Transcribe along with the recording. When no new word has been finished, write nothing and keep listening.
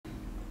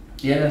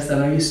You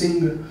understand? Are you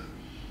single?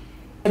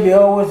 Baby,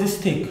 how was the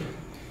stick?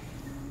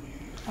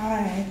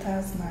 Alright,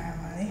 that's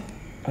normally.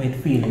 How it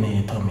feeling in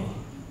your tummy?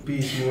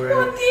 Peace more.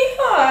 What the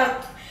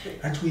heck?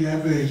 Actually,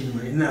 I'm virgin,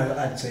 man. Now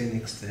I'd say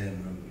next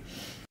time, man.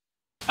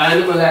 I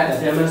don't like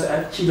that. I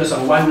must, she just a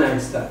one night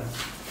stand.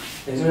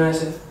 You see what I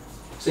say?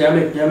 So you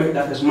make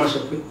that just mash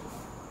up with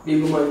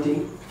baby one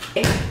thing.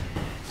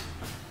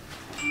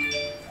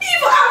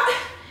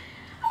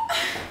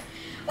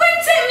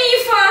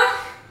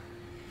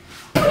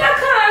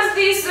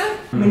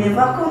 I never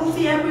come for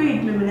your breed,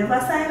 I never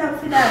sign up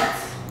for that.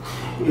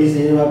 Is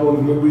it never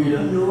come for breed?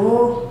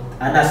 No.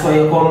 And that's why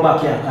you come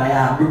back here,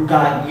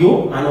 because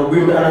you and I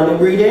breed and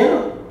breed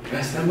there.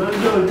 That's the man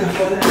don't talk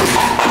for that.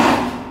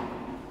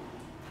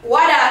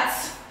 What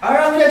that?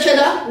 Alright, with your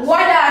cheddar? What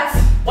that?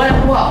 What?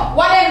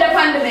 What them up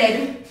on the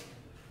bed?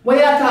 What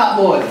you talk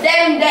about?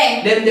 Them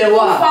there. Them there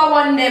what? For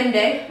one them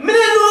there. Me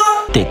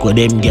don't know. Take with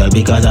them girl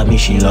because I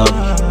miss she love.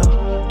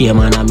 Yeah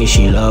man, I miss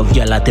she love.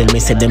 Girl I tell me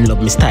say them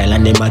love me style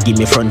and them a give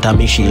me front of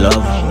me she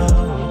love.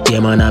 Yeah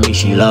man, I miss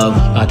she love.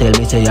 I tell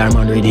me say your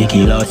man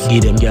ridiculous.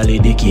 Give them girl a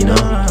dick, you know.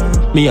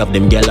 Me have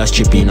them girl a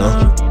strip, you know.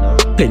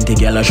 Plenty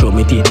girl a show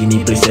me titty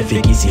nipple say fi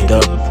kiss it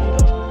up.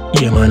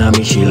 Yeah man, I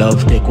miss she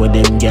love. Take with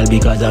them girl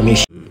because I miss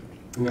she.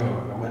 No,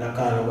 I'm gonna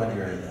call nobody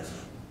right now.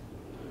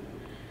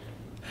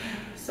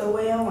 So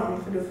what you want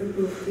me to do for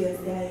proof to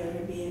say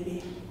you're a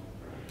baby?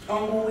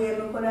 I'm going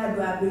to do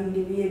I bring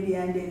the baby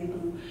and then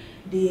do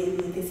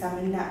DNA this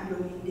I'm not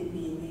doing the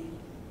baby.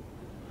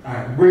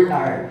 Alright, bring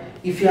her.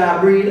 If you are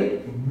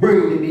breed,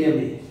 bring the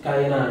baby.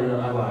 Because you know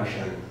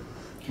abortion.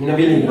 I don't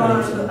believe in anything. No,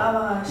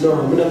 I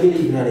don't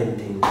believe in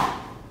anything.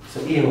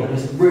 So here,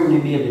 just bring the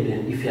baby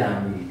then if you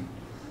are breed.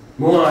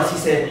 I want to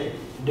see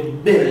the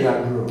belly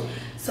will grow.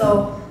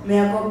 So, me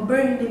I go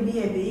bring the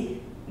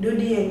baby, do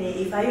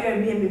DNA. If I hear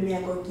a baby, me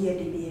I go get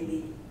the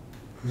baby.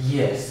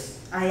 Yes.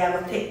 I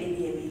go take the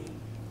baby.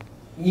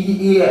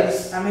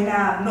 Yes. I mean, I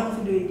have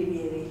nothing to do with the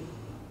baby.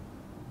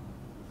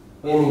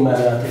 What do you mean by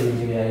that? Tell you to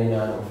you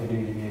know nothing to do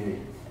with the baby?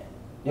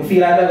 You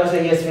feel like I'm going to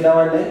say yes for that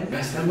one then?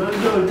 That's the man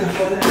don't talk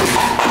for that.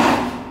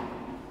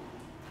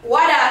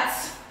 What that?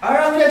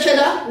 Alright, with your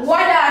cheddar? What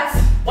that?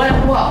 What?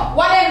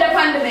 What them up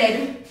on the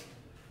bed?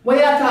 What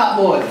you talk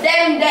about?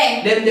 Them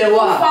there. Them there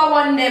what? For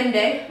one them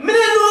there. Me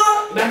don't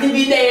know. That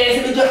be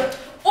there, so me just...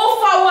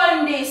 For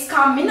one this,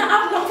 come me not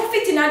have nothing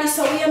fit in this,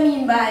 so what you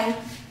mean by?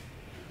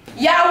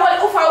 Yeah,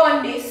 well, for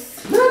one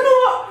this. Me don't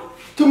know.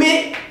 To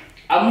me,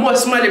 I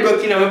must smell the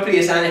broke in my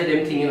place and let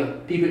them thing, you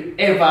know. People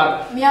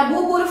ever... Me a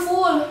boo the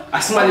fool. I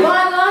smell it.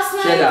 Gone last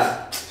night.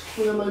 Cheddar.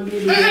 School man,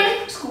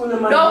 baby. School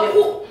man. Don't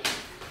cook.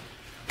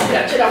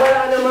 Yeah, cheddar, what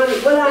are the money?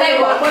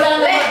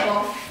 Let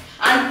go.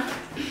 And,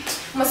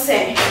 I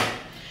say.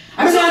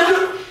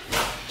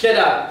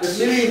 Cheddar, just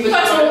believe me.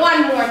 Touch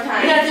one more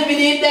time. Me not even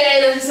need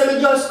there, so me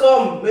just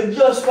come. Me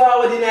just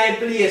forward in my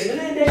place. Me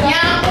not there.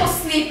 Yeah, go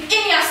sleep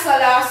in your cell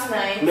last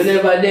night. Me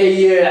never there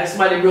here. I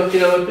somebody broke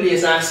in my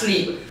place and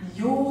sleep.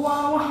 You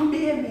want one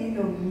baby,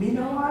 no, me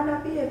no want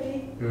a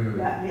baby.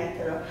 That me I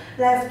tell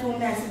you. Life too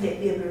nice to get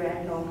baby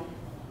right now.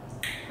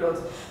 Plus,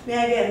 me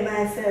I get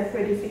myself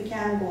ready if you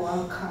can go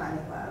on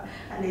carnival.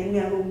 And then me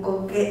I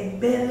go get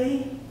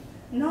belly.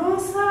 No,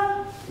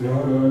 sir.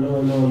 No,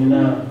 you're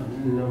not.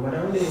 No, but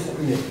I'm doing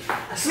something there.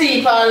 I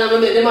sleep all and I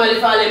make them all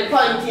fall in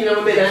panty in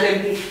my bed and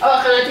everything. How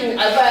can I think a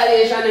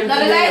violation? Now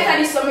the guy had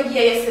this stomach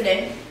here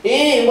yesterday.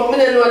 Eh, but me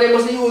don't know they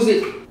must use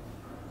it.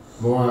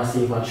 I want to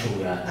see if I show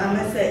you. I'm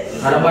going to say.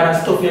 And about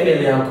that stuff your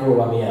belly and come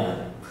over me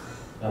hand.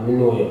 And I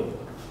know you.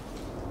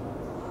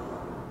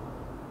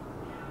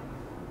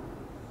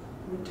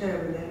 You're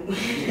terrible then.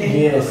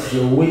 Yes,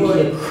 you're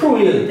wicked,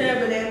 cruel. You're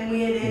terrible then,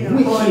 weird.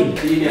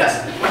 Wicked. Yes.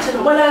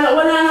 What I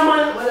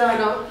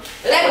know?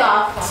 Let go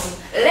off from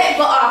me. Let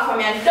go off from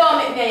me and don't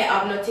make me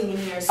have nothing in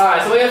here.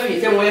 Alright, so where your feet?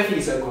 Tell me where your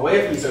feet are going. Where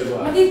your feet are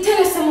going? I did tell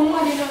you some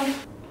money now.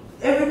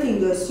 Everything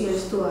goes to your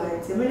store. I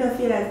don't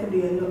feel like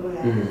we do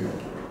nothing.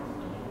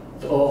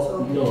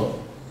 Oh, no.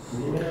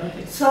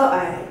 So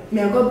I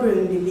go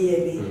bring the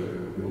baby.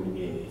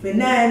 For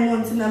 9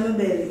 months in my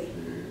belly.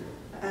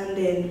 And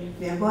then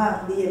I go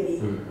have baby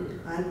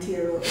and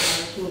tear up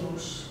my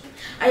tunnels.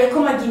 And you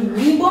come and give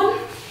me bun?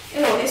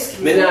 Hello,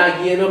 excuse me. Me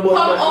not give no bun.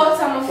 Come out of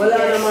my face.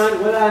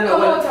 Well,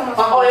 Come out of my face.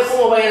 Oh, you come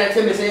over here and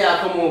tell me say you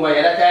come over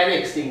here. That's the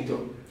next thing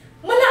too.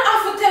 I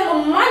have to tell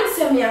my man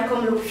say me I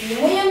come look for you.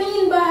 What you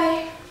mean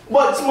by?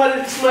 But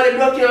somebody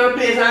block you on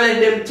place and let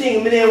them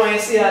think. Me never want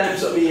to see all them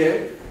something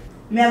here.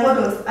 Me I go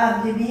just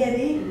have the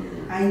baby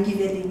and give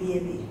you the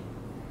baby.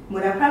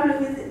 But I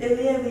probably visit the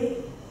baby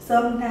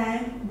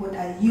sometime, but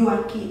you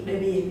will keep the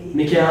baby.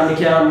 Me can't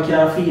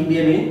feed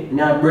baby, me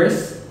have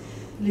breast.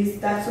 Listen,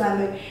 that's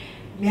why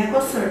I go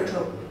search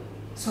up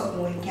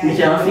something we can. Me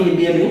can't feed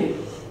baby.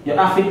 You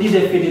have to do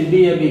it for the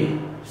baby.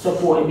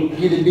 Support the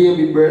give the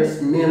baby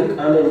breast, milk, and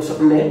then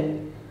something there.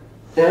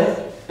 Yeah?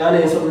 And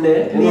then something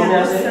there. Me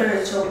I go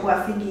search up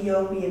what to give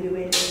your baby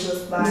when you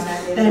just born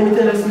and then. Hey, me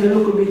tell you a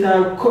little bit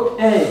and cut.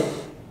 Hey,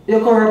 you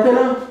come up here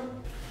now?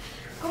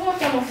 Come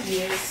out of my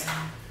face.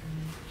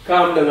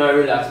 Calm down and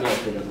relax, my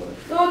friend.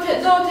 Don't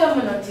tell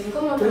me nothing.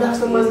 Come on. Relax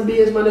the man's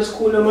base, man. It's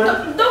cool,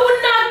 man.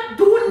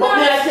 Do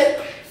not.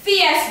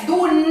 Fierce, do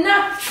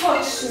not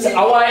touch me.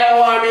 How are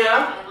you,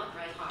 huh?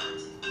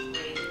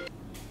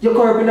 You're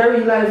corrupt in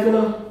real life, you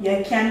know.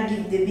 You can't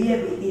give the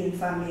baby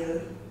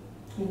infamil.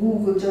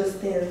 Google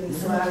just tell me,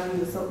 so I'll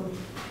do something.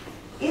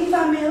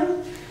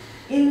 Infamil.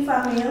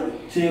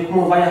 So you come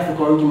over here to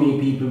come give me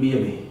people,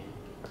 baby.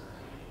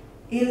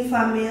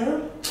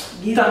 Infamil.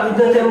 Give Stop it,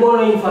 nothing more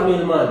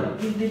infamil, man.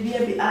 Give the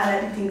baby all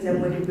of the things that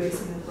when the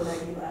breast milk could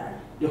give her.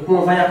 You come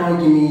over here come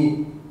give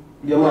me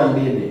your man,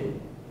 baby.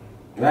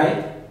 Right?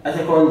 I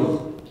say come do.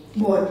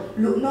 But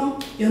look now,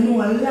 you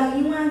know how long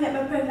you want to get me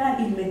pregnant.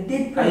 If me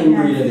did pregnant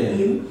for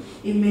him,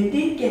 if me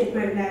did get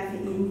pregnant for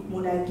him,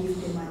 would I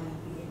give the man a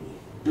baby?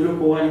 You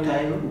look one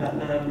time, that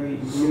not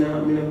breathe. Me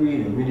not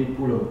breathe, me did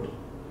pull out.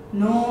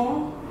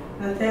 No,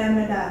 don't tell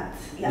me that.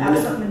 You have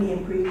something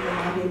named pregnant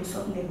and then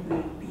something named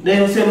breed.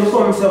 Then you say me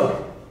come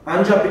so,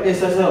 and drop it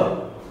this as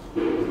well.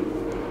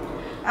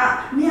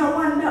 Me I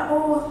wonder,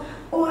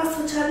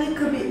 such a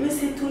little bit, me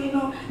say too, you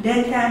know,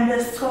 then time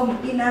just come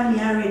in and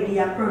me already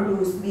a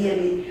produce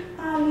baby.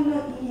 You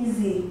know,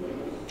 easy.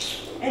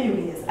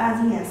 Anyways,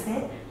 as me I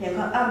said, you're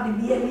going to have the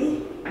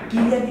baby,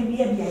 give you the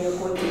baby, and you're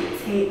going to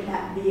take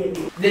that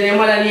baby. Then your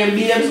mother name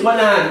Babes, hold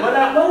on,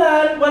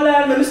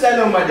 let me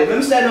stand on body,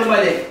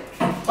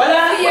 Hold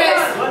on. You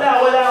can't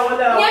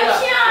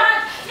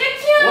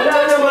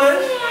touch me.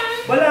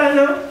 Hold on,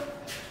 no.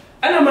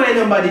 I don't mind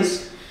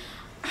nobody's.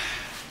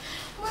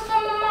 What's my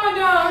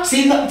mother?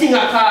 See, nothing I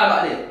call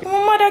about it. My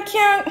mother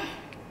can't.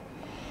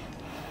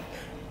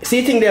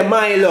 See, thing they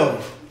my love.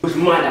 Who's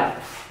mother?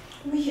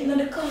 We know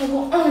the car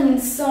go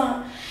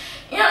answer.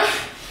 Yeah,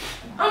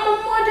 I'm a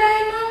mother,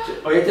 you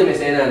know. Oh, you tell me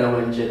saying that no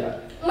one did that.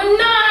 I'm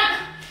not.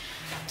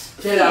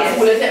 Tell that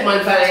fool that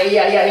man fine.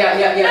 Yeah.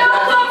 No,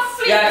 come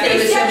flip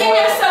this. You're getting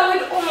yourself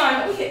with woman.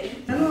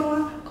 You know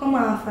what? Come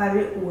on for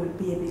the old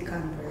baby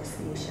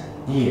conversation.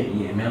 Yeah,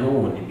 me I go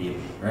own the baby,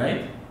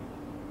 right?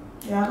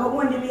 You are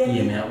going to own the baby?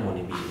 Yeah, me I own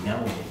the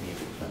baby,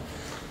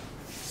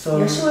 So,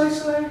 you sure?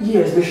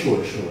 Yes, me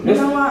sure. You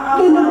don't want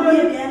a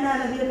baby and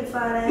not a baby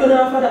father? You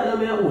know for that, now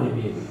me I own the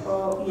baby.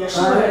 Oh, you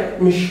sure?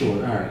 Alright, me sure,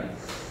 alright.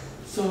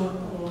 So,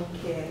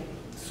 okay.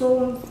 So,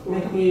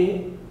 make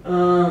me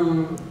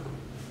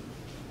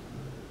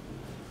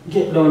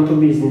get down to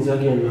business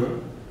again now.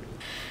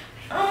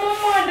 I'm a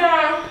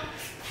mother.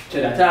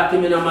 Tell talk to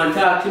me no man.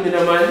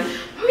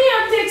 Me a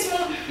text me.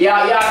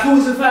 Yeah,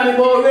 crucify me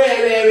about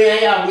where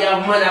you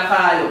have man a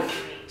call you.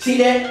 See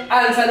there?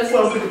 Answer the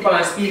phone quick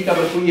and speak up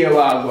to hear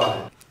what I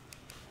want.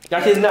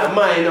 That is not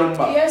my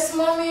number. Yes,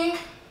 mommy.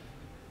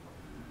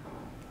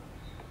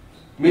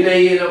 Me no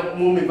hear no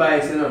mommy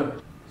voice, you know.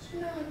 She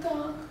not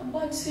talk. A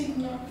bad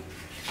signal.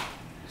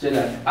 See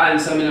that?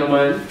 Answer me no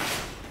man.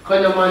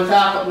 Can no man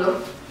talk up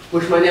no?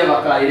 Which man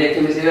never call you? They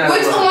tell me say no.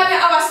 Which woman you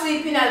have a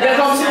sleep in a there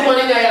comes someone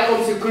in there, here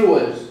comes the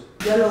clothes.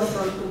 you love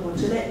front too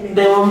much. Let me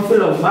They want me to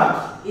love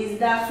back. Is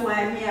that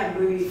why me a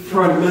breathe?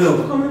 Front me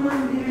love. Come here,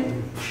 man,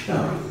 baby.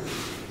 Sure.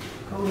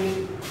 Come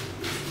here.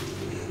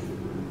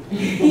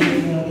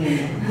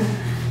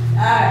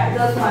 Alright,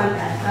 just one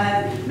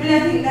that. Me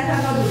don't think that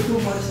I'm going to do too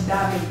much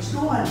damage.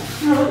 No one.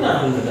 No, we're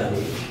not doing the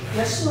damage.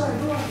 You sure?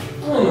 Go on.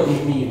 I don't know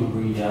if me even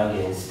breathe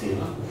again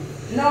still.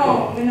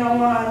 No, we don't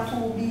want to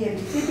be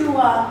able to do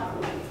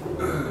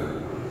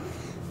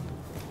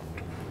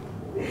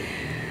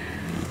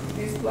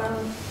this one.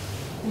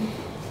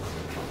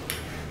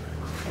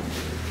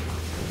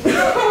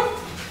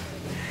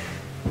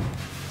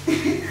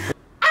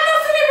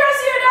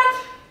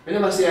 I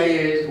never say I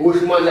hear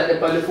which man that they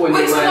on the phone.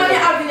 Which one you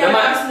have in your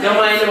house now? No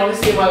man never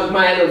say my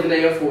love in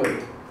your phone.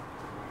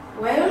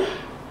 Well,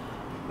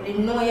 I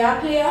didn't know you're a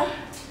player.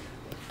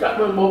 That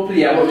man more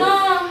player.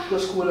 No. Go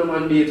school a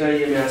man beat and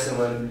hear me and say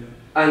man.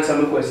 Answer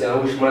my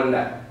question, which man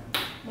that?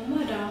 My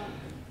mother.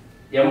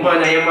 Your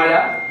mother.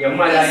 It's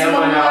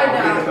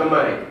my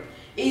Mine.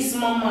 It's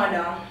my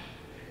mother.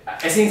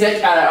 Since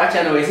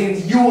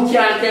since you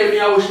can't tell me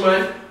which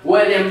man,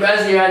 well them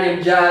Brazil and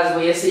them jazz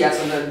where you see us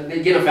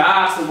they get off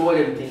ask about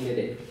them thing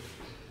there.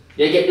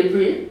 You get the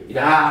pre, you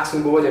ask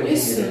about them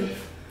things there.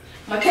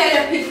 My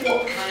tell you people.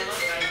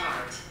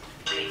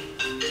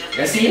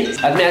 You see? As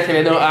I tell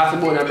you, don't ask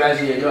about the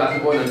Brazil, you don't ask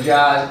about the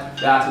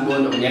jazz, you ask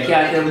about nothing. You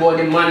can't tell about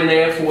the man in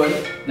your phone,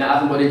 you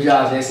ask about the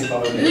jazz, you see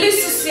for them.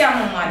 Listen to your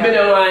mother. I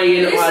don't want to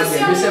hear no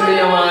argument. I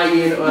don't want to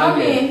hear no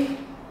argument. Mommy,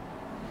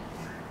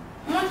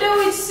 mother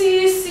with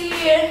CC.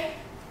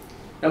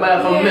 Nobody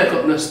can make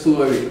up no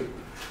story.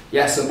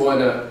 Yes, about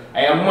the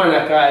I am man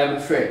I call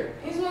him friend.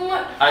 It's my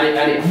mother. And it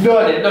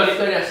done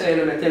it, say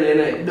no, I tell you,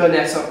 it done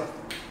that something.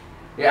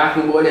 You ask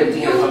me about them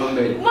things from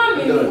me.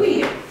 Mommy,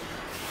 wait.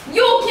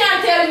 You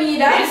can't tell me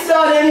that. It's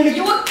done anyway.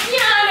 You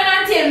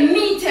can't tell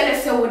me tell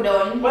us so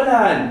done. Hold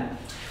on.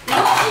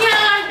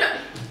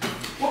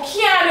 You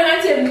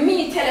can't tell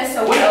me tell us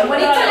so done. When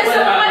you tell us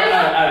so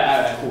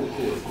alright,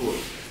 cool.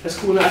 That's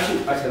cool now,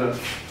 actually.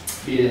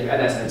 Be the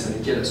other side, so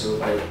the jealous so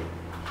right.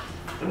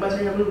 But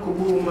I have a look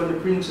boom on the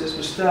princess,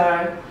 the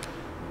star,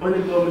 on the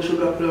gum,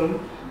 sugar plum,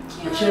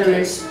 the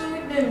cherry.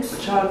 them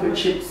chocolate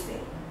chips.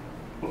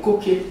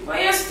 Cookie.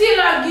 But you still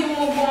are giving me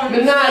bun.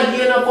 I'm not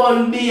giving up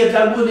on babes.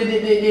 I go to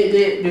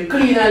the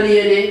cleaner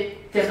lady,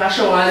 take a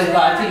shower and leave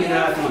her thing in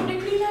her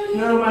thing.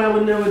 No man, I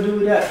would never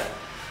do that.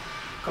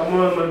 Come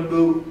on man,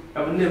 boo.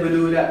 I would never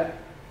do that.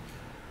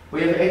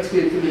 What you ever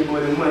explain to me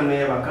about the man we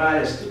ever call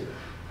us to?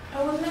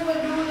 I would never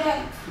do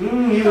that. You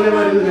will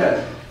never do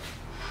that.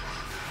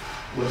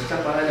 But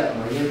stop all that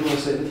man. You don't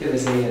say tell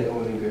us any other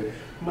only girl. You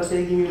must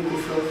say give me a little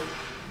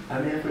fluff.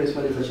 I'm here for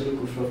for the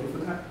little fluff. You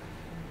forgot?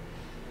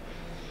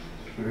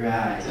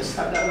 Right, just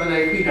stop that man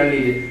like quick and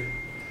lady.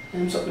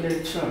 I'm something in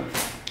the truck.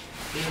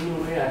 You don't know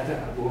where I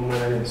talk about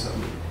man and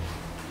something.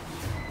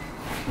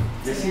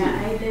 You see?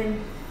 Yeah, I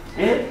them.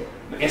 Eh?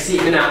 You see,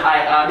 I'm not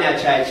I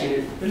try to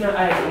change. I'm not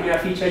I'm going to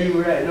feature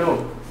you right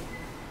now.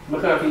 I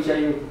can't feature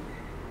you.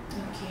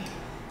 Okay.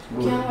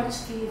 Good. Can't watch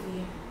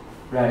TV.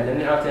 Right,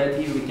 and then after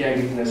the TV we can't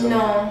get in the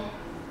No.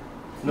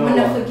 No. I'm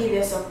not forgive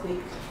you so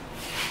quick.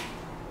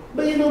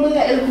 But you know, I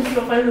like a little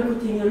fluff and a little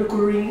thing, a little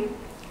ring.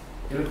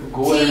 A little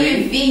gold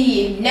ring.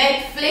 TV,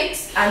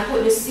 Netflix, and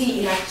put the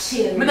seat in a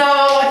chill. I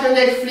don't watch on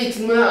Netflix,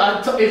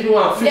 if you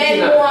want flick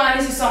Then one,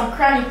 this is some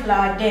chronicle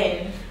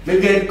then. I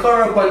get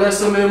caught up on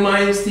some of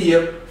my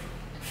stay.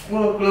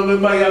 Well, I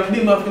buy a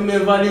beam of my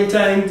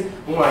Valentine.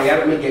 Oh my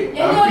God, I get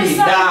pretty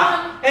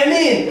dark. I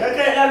mean, I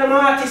can't an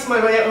artist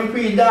man when I'm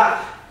pretty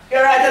dark.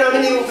 You're right, and I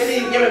mean,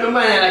 you make my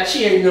mind like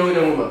change now,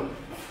 woman.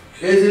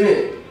 You see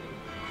me?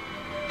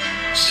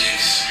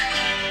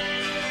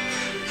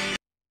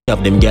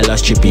 Of them gyal a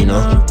strip, you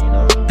know.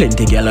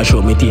 Plenty gyal a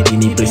show me titty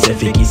nipple, say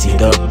fi kiss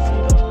it up.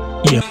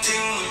 Yeah.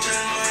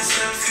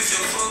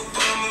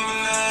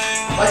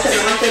 Watch out,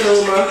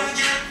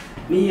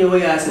 man. Me hear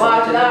what you say.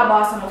 Watch that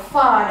boss, I'm a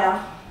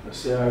father. I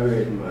say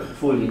alright, man.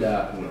 Fully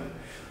dark, man.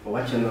 But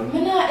watch out now.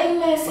 I'm not in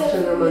myself. Watch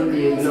out now, man.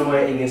 You know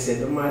why English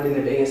said. I'm not in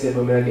the English said,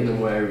 but I get no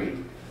more read.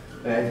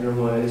 Right, no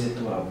more listen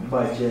to a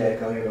bad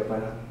jayike and up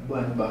and a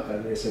bad back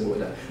and they say about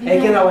that. I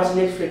cannot watch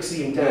Netflix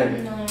same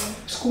time. No.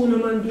 School no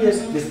man, yes.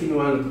 Just give me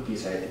one little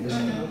piece I think. Just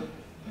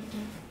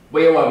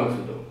what you want me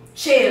to do?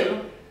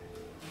 Chill.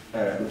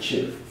 Alright, we'll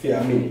chill. For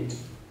a minute.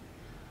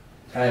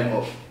 Time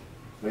up.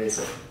 What you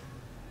say?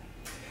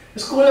 The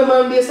school no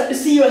man be a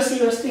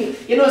serious thing.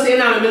 You know say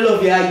now I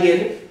love you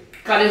again.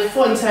 Cause the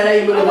fun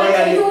side of you love you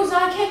again. You use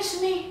and catch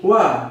me.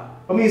 What?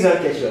 What means I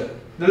catch you?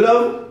 The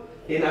love?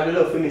 You know the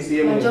love for me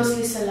same I way. just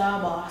listen to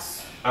our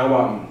boss. And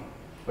what?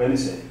 What you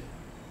say?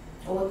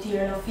 Out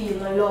here no feel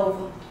no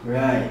love.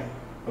 Right.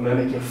 I'm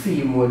gonna make you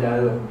feel more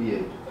than love,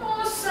 babe.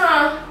 No,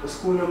 sir. The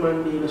school no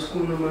man, babe, the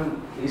school no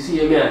man. You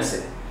see me I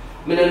say?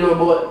 I don't know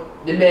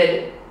about the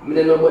bed, I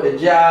don't know about the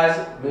jazz, I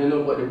don't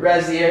know about the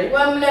brazier.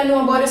 Well, I don't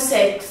know about the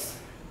sex.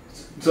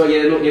 So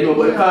you know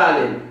about the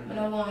calling? I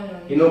don't want to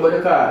know. You know about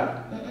the call?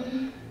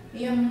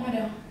 Yeah,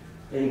 mother.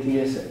 Anything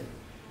you say?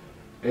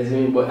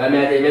 But I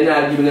mean, I'm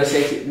not giving a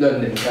sex with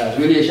London because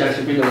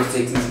relationship without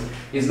sex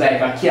is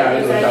like a car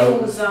It's without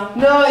like a... user.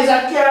 No, it's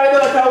a car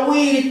without a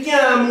wheel, it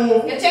can't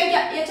move. You check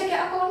your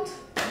account?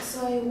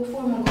 So you go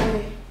for my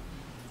boy.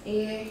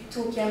 Yeah,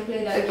 two can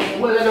play that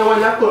game. Well, I don't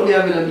want to put me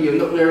having a deal,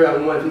 nothing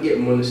wrong, want to get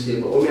money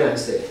still, but what I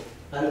say?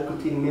 I look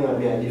at me and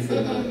be a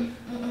different man.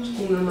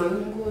 School man.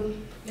 I'm good.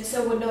 You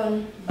say we're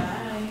done.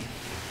 Bye.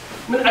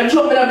 I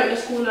joke me that make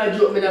the school, I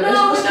joke me that.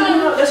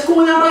 No, The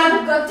school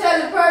man. Go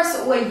tell the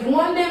person where you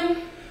want them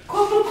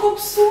couple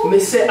cups soup. Me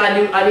say I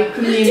the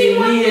cleaning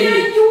lady.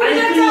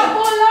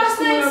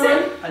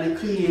 I the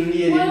cleaning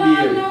lady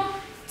well, no.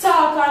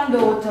 Talk and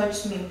don't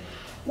touch me.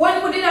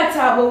 When we did that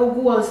talk about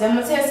goals, I'm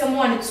going to tell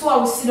someone 2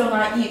 hours sit down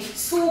and eat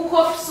 2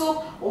 cups soup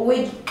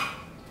with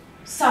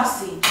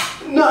sausage.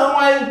 No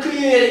one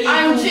clean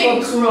and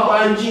drink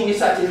and drink the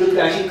sausage look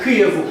like she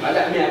crave. I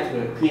got me at the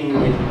cleaning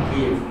lady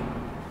crave.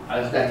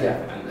 As that you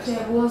have to understand.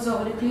 So goes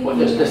out with the cleaning. But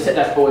just set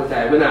that all the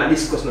time. We're not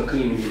discussing no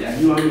cleaning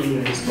lady. You and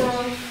me discuss.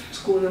 No.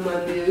 School man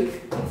there.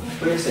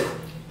 What you say?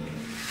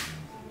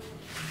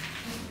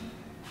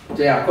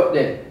 So yeah, cut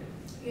there.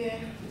 Yeah.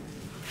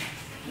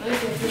 I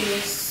left your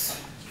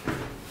place.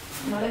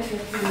 I left your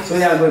place. So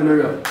yeah, going to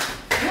mirror.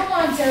 No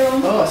one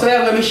tell Oh, so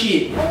yeah, going to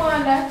sheet. No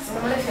one that. So I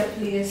left your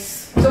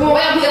place. So Mama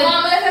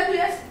left your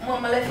place?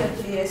 Mama left your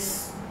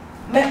place.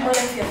 Make me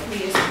left your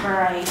place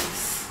bright.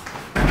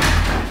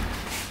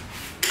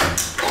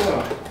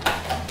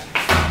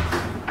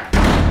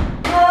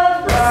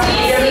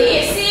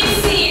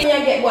 See. Me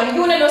I get one.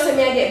 You don't know say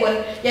me I get one.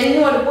 You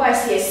know the boy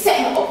say set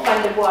me up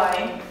on the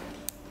boy.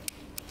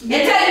 You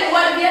tell him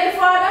what to be the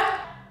father?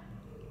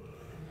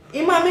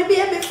 Your mommy be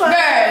a bit fun.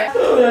 Girl.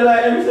 Oh, you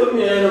like everything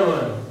me, I know,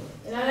 man.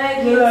 You don't like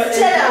You like it?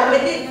 Shut up, we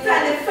did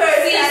from the first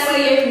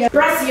time.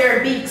 Brass your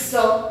big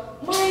so.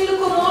 Boy,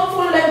 look how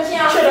full them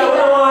can't. Shut up, I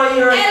don't want to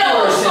hear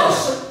Hello, it.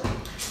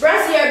 shush.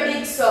 Brass your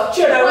big so.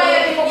 Shut up.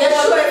 You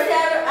sure say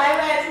I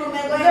went through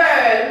my going?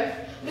 Girl,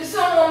 there's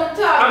someone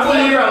to talk I'm to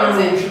going you around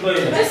the about room, it. she's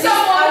going. There's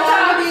someone to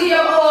talk to you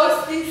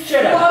about this.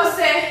 Shut up. Who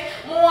say,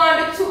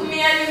 I took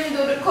me and him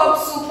do the cup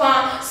soup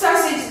and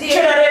sausage there.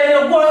 Shut up, there,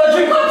 no, go and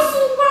drink. Cup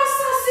soup and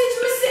sausage,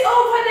 me sit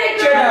over there,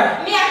 girl. Shut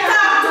up. Me I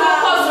talk to a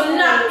cousin,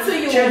 not to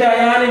you. Cheddar,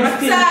 you and him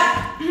still. What's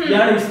that? You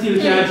and him still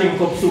can't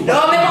drink up soup.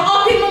 No, me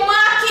up in my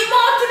market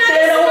mouth in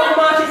Say no what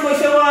market mo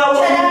say wow.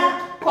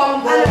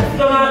 Come go.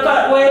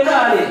 What you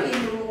call it?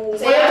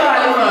 So What you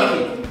call it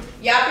market?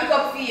 Yeah, pick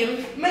up film.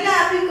 Me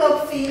not pick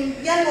up film.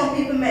 You know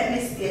people make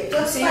mistakes.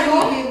 Just See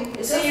find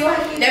you? See you?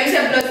 Them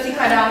say blood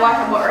thicker than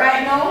water, but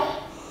right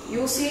now,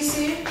 you see?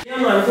 Yeah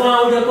man, go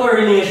on with the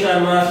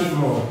coronation market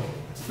more.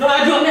 No,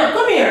 I don't know.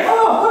 Come here.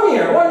 Oh, come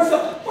here. One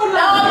Don't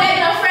let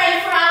no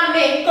friend from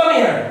me. Come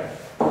here.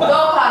 Don't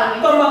call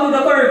me. Come back with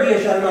the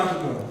coronation market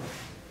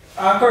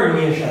more.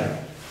 Coronation.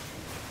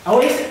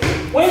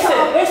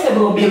 Where's the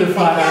bro baby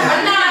father?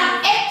 I'm not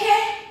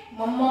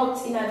my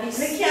mouth in a this.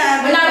 Me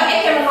can't. I'm not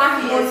my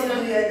mouth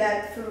in do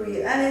that for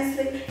real.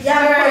 Honestly. Yeah,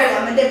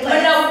 I'm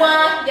don't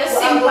want your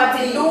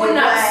sympathy. Do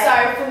not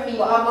start for me.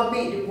 But I'm gonna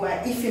beat the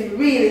boy if you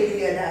really do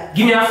that.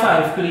 Give me a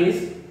 5, please.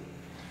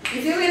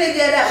 If you really do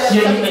that,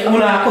 we're I'm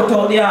gonna cut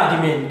out the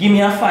argument. Give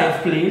me a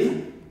 5, please.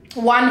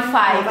 1-5.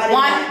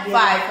 1-5.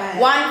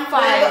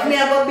 1-5. Me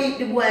gonna beat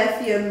the boy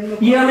for you.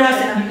 Yeah, me I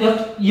said,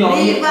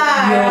 leave her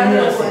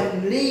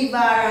alone. Leave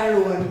her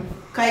alone.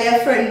 Cause your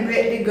friend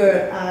break the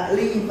girl.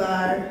 Leave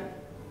her.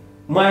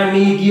 My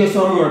me give you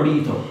some more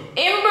beat up.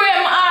 Him break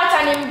my heart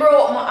and him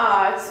broke my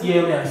heart.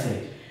 Yeah, me I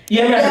say.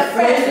 Yeah, me I Your say.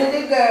 friend with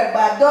the girl,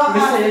 but don't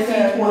ask the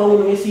girl.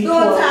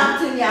 Don't talk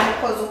to me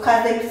because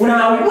they Una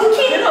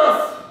wicked enough.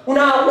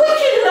 Una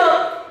wicked enough.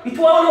 It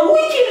was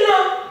wicked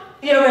enough.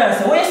 Yeah, me I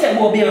say. What you say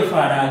about baby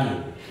father again?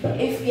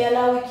 If you're a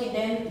wicked,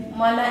 then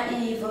man are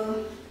evil.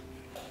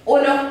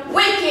 Una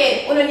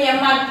wicked. Una near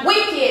man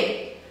wicked.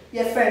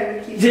 Your friend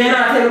wicked. Jay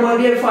not tell about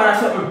baby father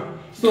something.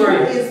 Story.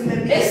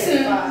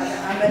 Listen,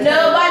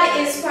 nobody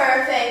is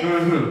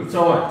perfect. So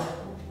what?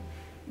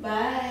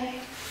 Bye.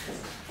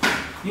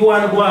 You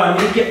want to go on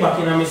and get back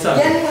in on me son?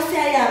 Then you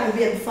say I am a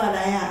baby father,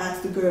 I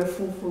ask the girl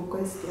full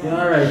question.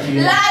 Yeah, alright,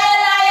 you. Liar,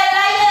 liar,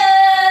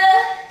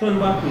 liar. Turn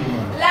back with me,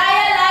 man.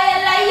 Liar, liar,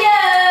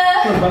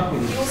 liar. Turn back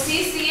with me. You see?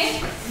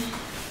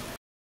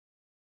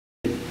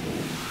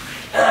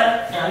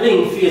 I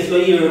think face for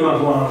you remember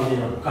going, you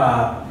know,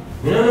 because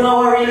you don't know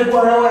what really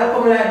going on.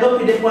 Come like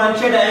dumpy the pan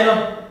cheddar, you know.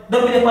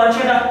 Dumpy the pan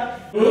cheddar.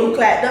 Look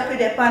like dumpy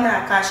the pan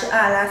and cash all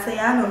and say,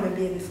 I know my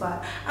baby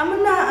father.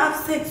 I'm not have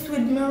sex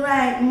with me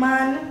right,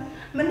 man.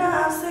 I not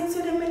have sex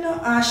with him,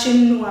 and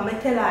she know, I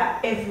tell her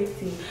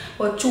everything.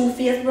 But through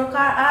Facebook, her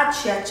heart,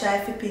 she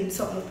try to pin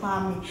something for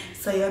me.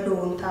 So you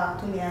don't talk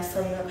to me, and so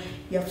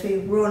you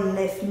feel run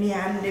left me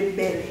and the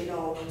belly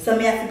now. So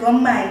I have to go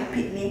mind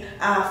pick me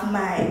off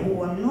my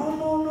own.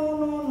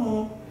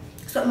 No.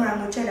 Something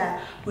wrong with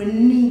that. We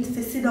need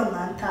to sit down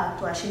and talk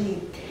to her. She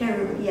need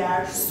therapy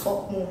or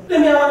something. Let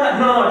me have that.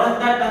 No,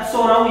 that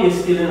sound away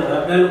still, you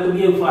know. That look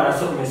be for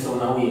something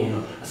sound away, you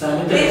know. So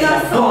I'm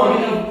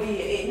telling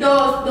you,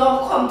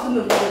 don't come to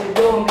me, baby.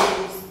 Don't be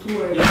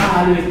story. You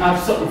always have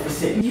something for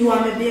say. You are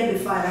my baby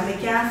father. I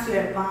can't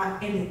swear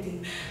upon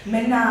anything.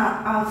 I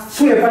not have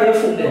swear by your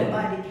foot then.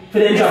 For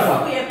them drop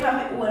off. Swear upon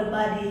my whole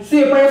body.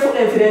 Swear by your foot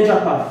then for them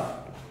drop off.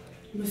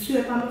 I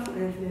swear upon my foot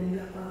then for them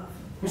drop off.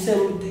 I say,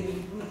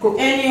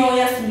 anyhow,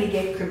 you see me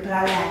get crippled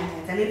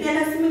alignment. And if you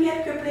don't see me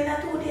get crippled in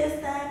a 2 days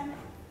time,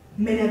 I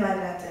never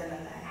gonna tell a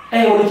lie.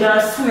 Hey, when you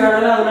can't swear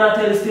on a lie, you not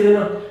tell still, you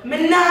know. I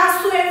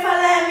not swear for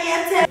lie, me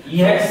tell.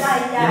 Yes,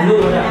 you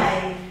know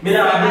that. Me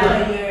not do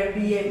that.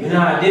 Me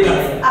not do that.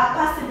 It's a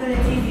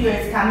possibility of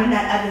yours because I'm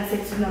not having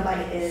sex with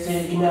nobody else.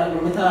 Say, you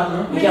know, me talk, no?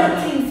 Me don't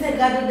think say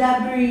God do that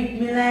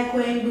breed. Me like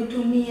when you go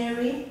to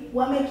Mary.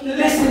 What make you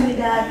listen to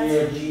that?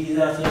 Yeah,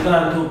 Jesus, you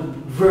can't do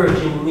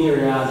Virgin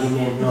Mary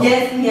argument, no.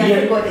 Yes, me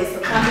have to go there. So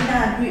I'm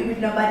not do it with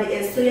nobody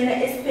else. So you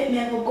don't expect me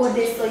to go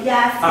there. So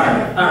yeah,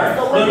 alright.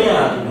 So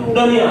what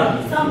don't you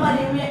argue.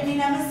 Somebody rape me in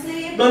my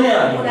sleep. Don't you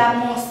argue.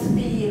 That must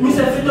be. Me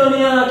say, if you don't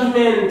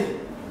argument,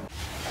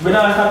 but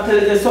I have to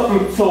tell you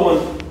something so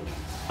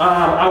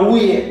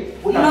away.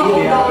 No,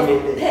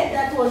 take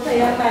that one to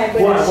your mind.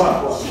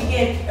 What? She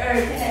get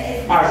hurt in the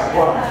head. Alright,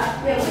 what?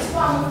 Wait, which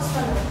one?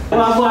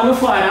 I'm going to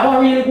find. I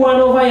want really going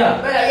over here.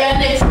 Brother, you're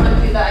next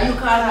man with that. You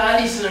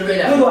can't listen,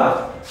 brother. Do what?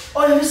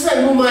 Oh, you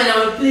said woman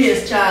and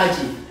place charge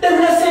it. Them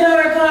just send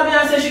her a call me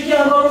and say she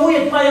can't go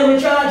wait for you to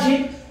charge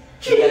it.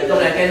 She get come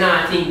like I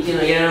not think, you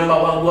know, you remember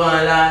what going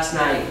on last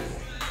night.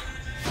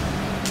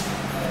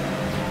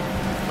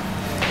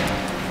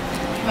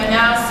 My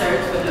now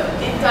search for the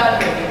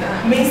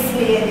interpreter. Miss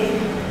Lady.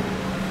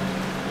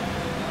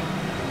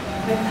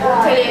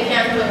 Tell you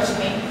can't touch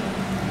me.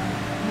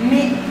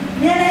 Me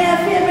and your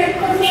favorite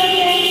cousin.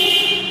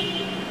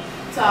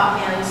 Talk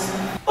me and listen.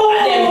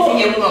 And everything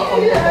you want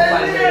to come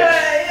up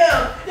and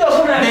Yo,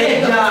 come like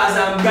make jazz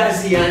and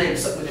Brazil and them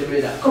stuff with the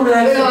brother. Come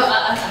like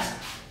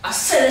I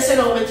said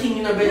all my thing,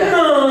 you know, brother.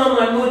 No,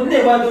 man, would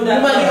never do that.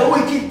 You man get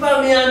wicked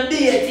for me and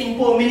be a thing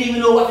for me, didn't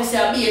even know what to say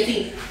and be a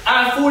thing.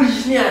 I'm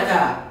foolish me at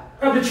that.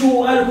 Probably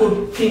true, I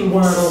could think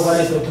one over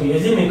this to you.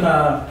 See me,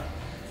 because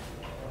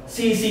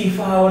CC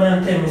forward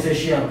and tell me say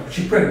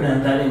she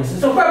pregnant and them.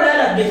 So probably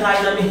that get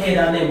her in my head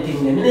and them thing.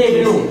 I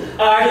never know.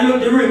 Or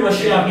the rumor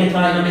she have get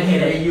her in my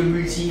head. And you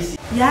breathe CC.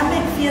 Yeah,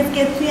 make face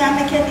get to you and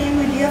make you deal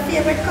with your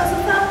favorite cousin.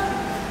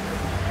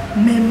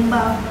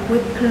 Remember, we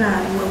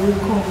plan when we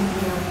come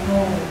here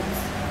now.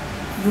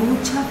 You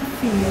chop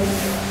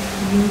face,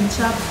 you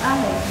chop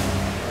eye.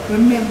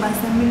 Remember,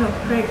 say me not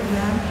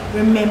pregnant.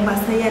 Remember,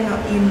 say you're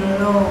not in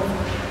love.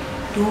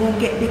 Don't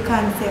get the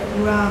concept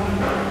wrong.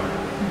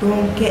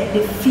 Don't get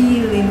the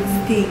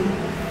feelings thing.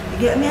 You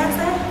get me, I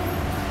say?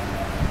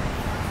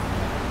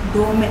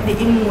 Don't make the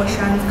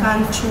emotions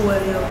control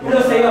you. You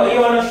know, say, yo, you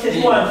want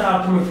to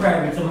talk to me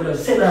private, so you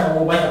just sit down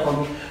and wait for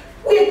me.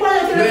 We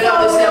plan to the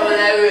when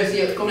I was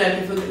here, come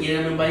like you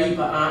remember you like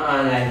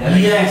that.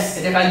 Yes.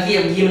 It's like a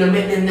game to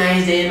make them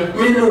nice then.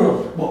 Me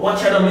know, but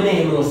what you know my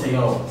name no say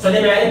yo. So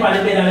then I on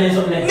the bed and then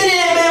something. Me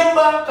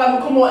remember,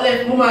 come out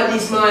like mama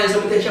this man,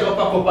 so me check up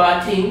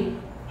a thing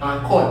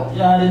and cut.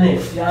 Yeah, the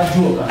next, you're a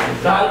joker.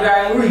 That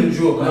guy a real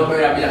joker. No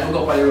brother, I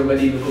forgot what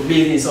everybody because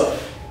business. So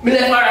me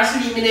let her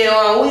asleep in there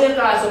and wake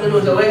her so me know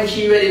so when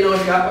she ready now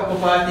she got pack up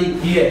her thing.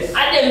 Yes.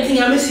 And them thing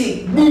I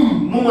see,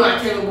 boom, mama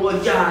tell me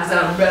about jazz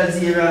and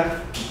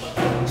Brazil.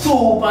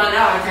 Soup and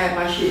all type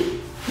of shit.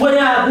 When you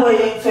go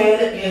in, so you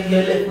let me have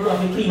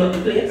to clean up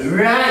the place.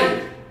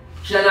 Right.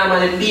 She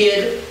normally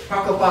bathe,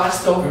 pack up her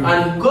stuff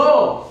and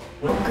go.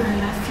 Girl, I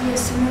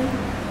face me.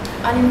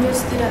 And him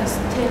just did us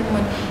 10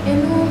 months. You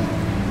know,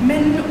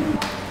 men,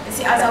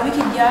 see, as a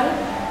wicked girl,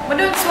 I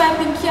don't swipe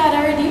in card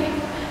already.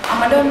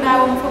 And I don't buy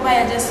one for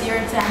buy just your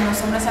time now,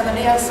 so I'm just going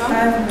to have some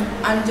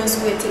and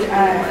just wait till it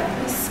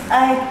happens.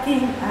 I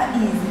think I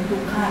easy to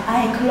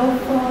I close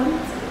phone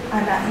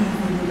and I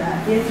easy do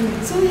that.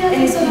 Yes, so yeah,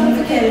 anything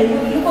you tell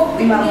you, look up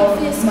with your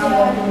face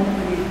card.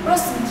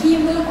 Just give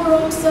me a look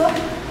around, sir,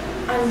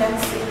 and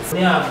that's it.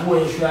 Yeah,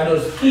 boy, she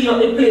just clean up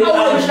the place. I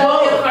want to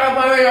show you a car up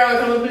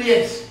on the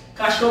place.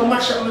 Cash go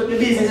mash up the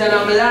business and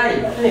I'm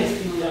lying. Next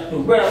thing you have to,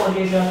 brother, I want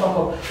you to talk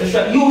up.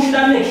 You should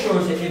have make sure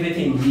that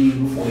everything leave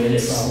before you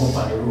let her go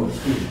on the road.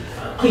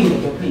 Clean up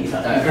the place. I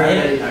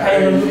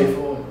don't do it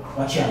for.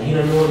 Watch out, you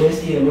don't know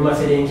this here. You must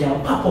say they can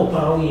pop up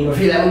and we. I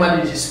feel like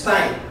my is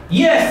spy.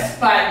 Yes!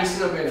 Spy this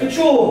number. For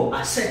true.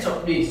 I set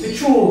up this. For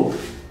true.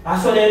 I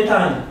saw them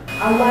time.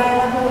 A while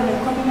ago when they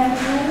come in at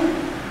room,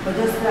 but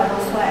just grab a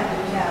swipe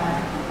the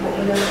camera. But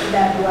we just do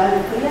that do a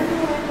little, you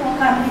know,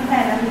 can't be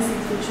kind of miss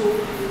it for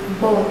true.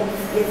 But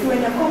it's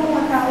when you come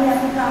out and we have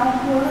to put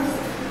on clothes,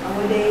 and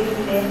when they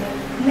in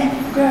there,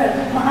 girl,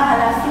 my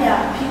other fear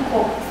pick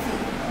up.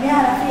 Me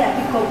other fear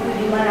pick up with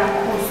the man and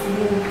cost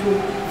you to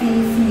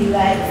feel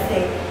like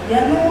say,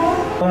 you know?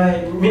 Why?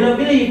 Me not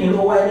believe, you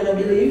know why me not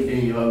believe? Yeah,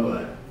 you are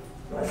good.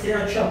 I see a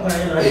chopper,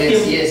 you know.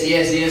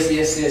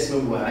 Yes, my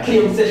boy.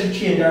 Kim said she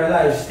changed her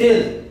life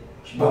still.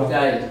 She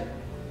baptized.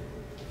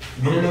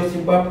 You don't know if she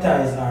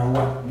baptized or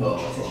what? No.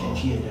 She said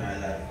she changed her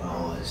life.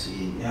 Oh, I see.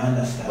 You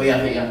understand? But you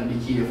have to be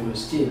careful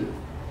still.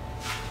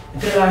 I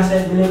tell her, I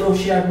said, I don't know if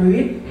she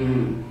agreed.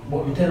 But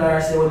I tell her,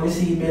 I said, when I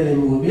see Billy,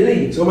 we will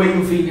believe. So what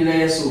you feel in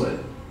your soul?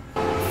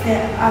 I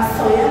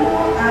saw you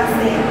know, I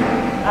said,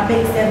 I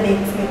beg them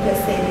makes me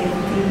just say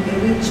everything. The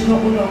rich no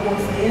go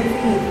say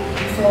anything.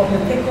 So I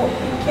take up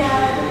the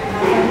card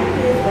and the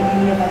place when you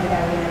never did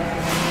that way.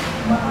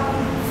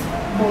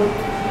 But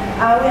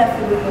I will have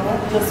to go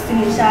just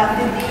finish off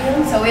the deal.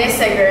 So where's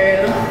the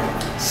girl?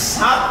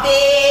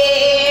 Shopping!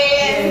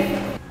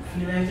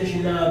 Feel like she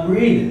not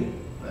agreed.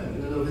 I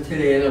don't know if I tell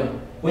you now.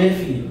 What you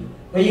feel?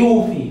 What you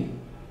feel?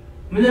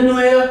 I don't know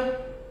you.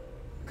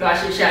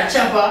 Because she a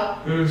chopper,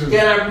 she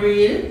cannot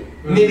breathe.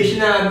 Maybe she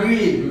not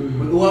breathe.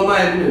 But who am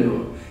I to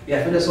know? You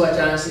have to just watch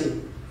and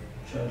see.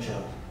 Sure.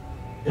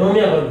 You know me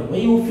about what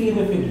you feel,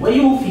 me feel? What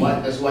you feel?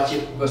 What? Just watch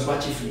it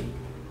flick.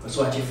 Just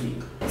watch it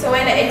flick. So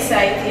when they're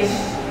excited,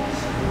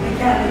 I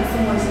can't make so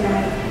much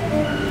night.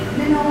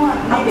 You know what?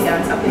 Happy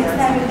dance. Happy dance.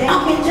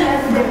 Happy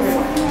dance.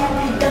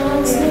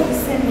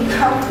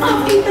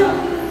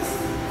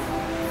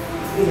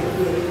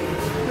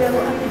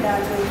 Well, happy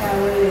dance we can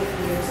wear it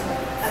here. So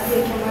I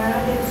take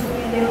camera, then so we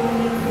don't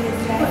need this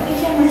like. But the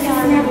camera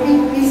cannot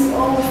read this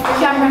all. The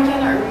camera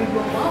cannot read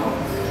what mom.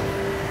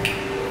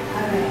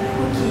 Alright,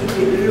 we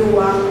keep it low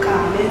and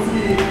calm, let's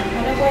see.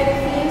 And that's why the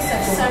face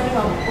is standing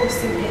up,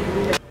 posting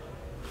it.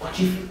 Watch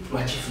it flick.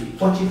 Watch it flick.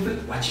 Watch it flick.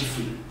 Watch it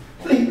flick.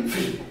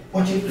 Flick.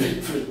 Watch it Flick.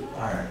 flick. Flick.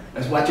 Alright.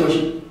 Let's watch how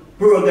she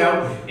program.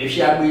 If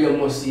she agree, you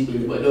must see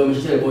Billy. But don't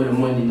tell about the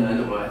money now,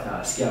 no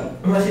matter scam.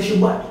 I say she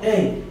what?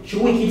 Hey, she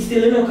wicked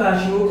still in the car.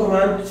 She will come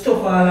and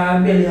stuff all her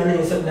belly and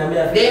then something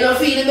that me. They don't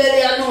feel the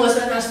belly and know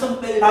that that's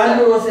stuff belly. I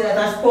know say that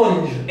a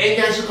sponge.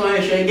 Anytime she come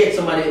here, she get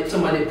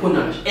somebody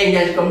punach.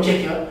 Anytime she come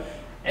check you,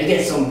 I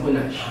get some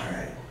punach.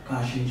 Alright.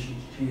 Cause she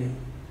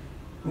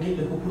get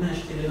the coconut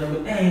still in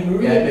the hey,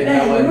 we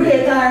Yeah,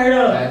 really tired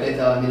up. I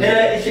better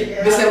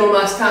this say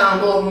mama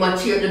stand up, mama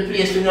tear the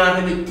place, we not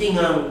everything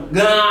and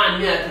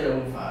gone. Me I tell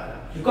them father.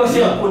 Because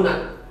you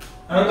punach.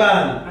 I'm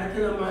gone. I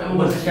tell them I'm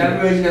going to tell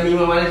virgin of me,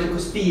 mama let you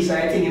peace,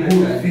 I think in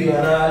Good feel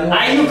and all. I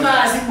you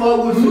cause it about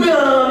good food. No,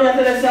 I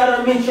tell you, I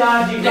don't mean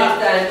charge you.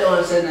 Next time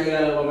don't send a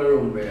girl over my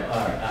room, brother.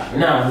 Alright,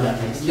 now I'm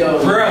that next. Yo.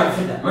 I'm wrong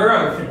for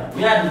that.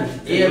 Me I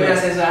do. You hear me I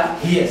say sir?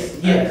 Yes.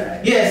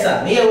 Alright. Yes,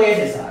 sir. Me away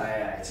this, sir.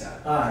 Alright,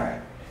 sir. Alright.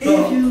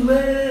 If you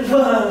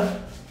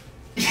ever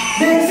they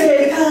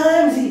say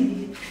time's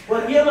easy,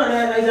 But yeah, man,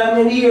 I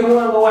mean, here, we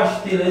want to go watch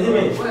still, isn't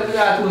it? Well, we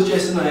got two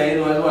stress now, you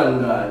know, one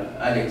guard,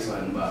 Alex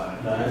one bar.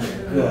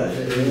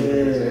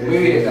 Good. We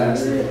really can't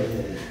say.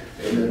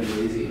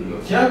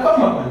 She come up,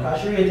 man,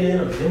 because she rated,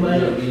 you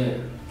know.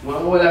 Yeah.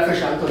 One whole of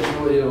fresh and touch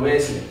you know,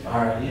 Wesley.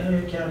 Alright, yeah,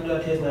 you can do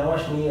that test now.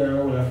 Wash me here and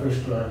all of fresh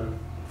and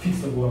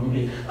fix up one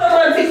play.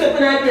 Man, fix up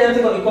in that play and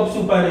take out the cup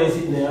soup and then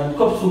sitting there. And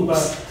cup soup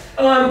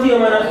and I'm here,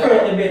 man, and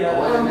turn the bed.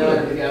 I'm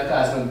here. You can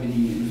cast man,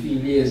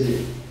 feel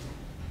lazy.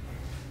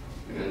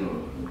 You know.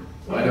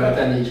 What about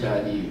Tanisha?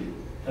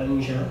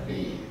 Tanisha?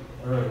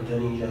 Yeah. Alright,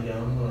 Tanisha,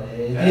 yeah.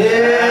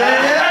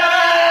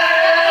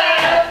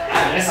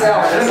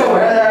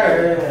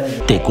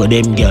 Take with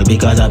them girl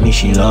because I miss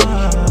she love.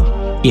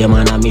 Yeah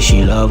man, I miss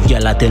she love.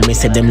 Girl I tell me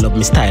say them love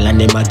me style and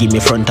them a give me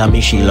front I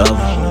miss she love.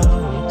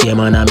 Yeah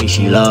man, I miss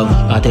she love.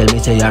 I tell me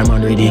say your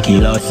man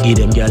ridiculous. Give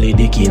them girl a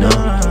dick, you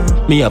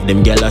know. Me have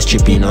them girl a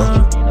strip, you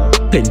know.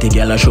 Plenty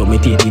girl a show me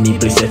teeth in the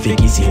place if you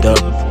kiss it up.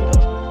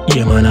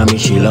 Yeah man, I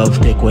miss she love.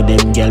 Take with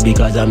them girl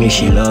because I miss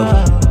she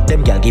love.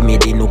 Them girl give me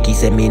the nookie,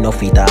 say me no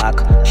fit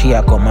talk. She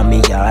a come on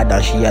me yard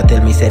and she a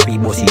tell me say be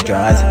bossy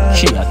draws.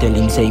 She a tell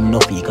him say him no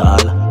fit call.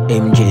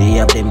 MJ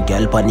have them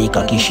girl panic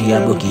a she a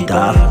broke it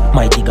off.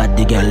 Mighty got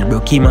the girl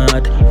broke him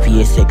out.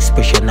 Face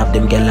expression of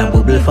them girl a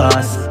bubble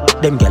fast.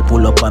 Them girl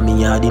pull up on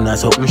me yard in a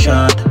something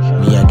short.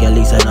 Me a girl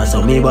is a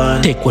so me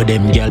born. Take with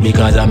them girl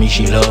because I miss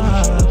she love.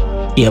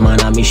 Yeah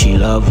man, I miss she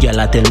love. Girl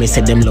I tell me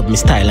say them love me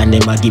style and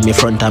them a give me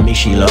front I miss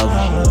she love.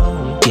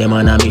 Yeah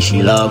man, I miss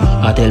she love.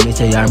 I tell me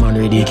say your man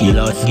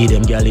ridiculous. Give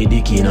them girl a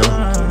dick, you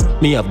know.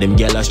 Me have them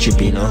girl a strip,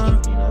 you know.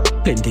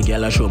 Plenty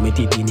girl a show me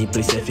teeth in the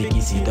place if you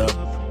kiss it up.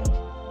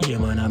 Yeah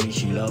man, I miss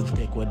she love.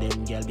 Take with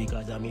them girl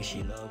because I miss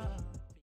she love.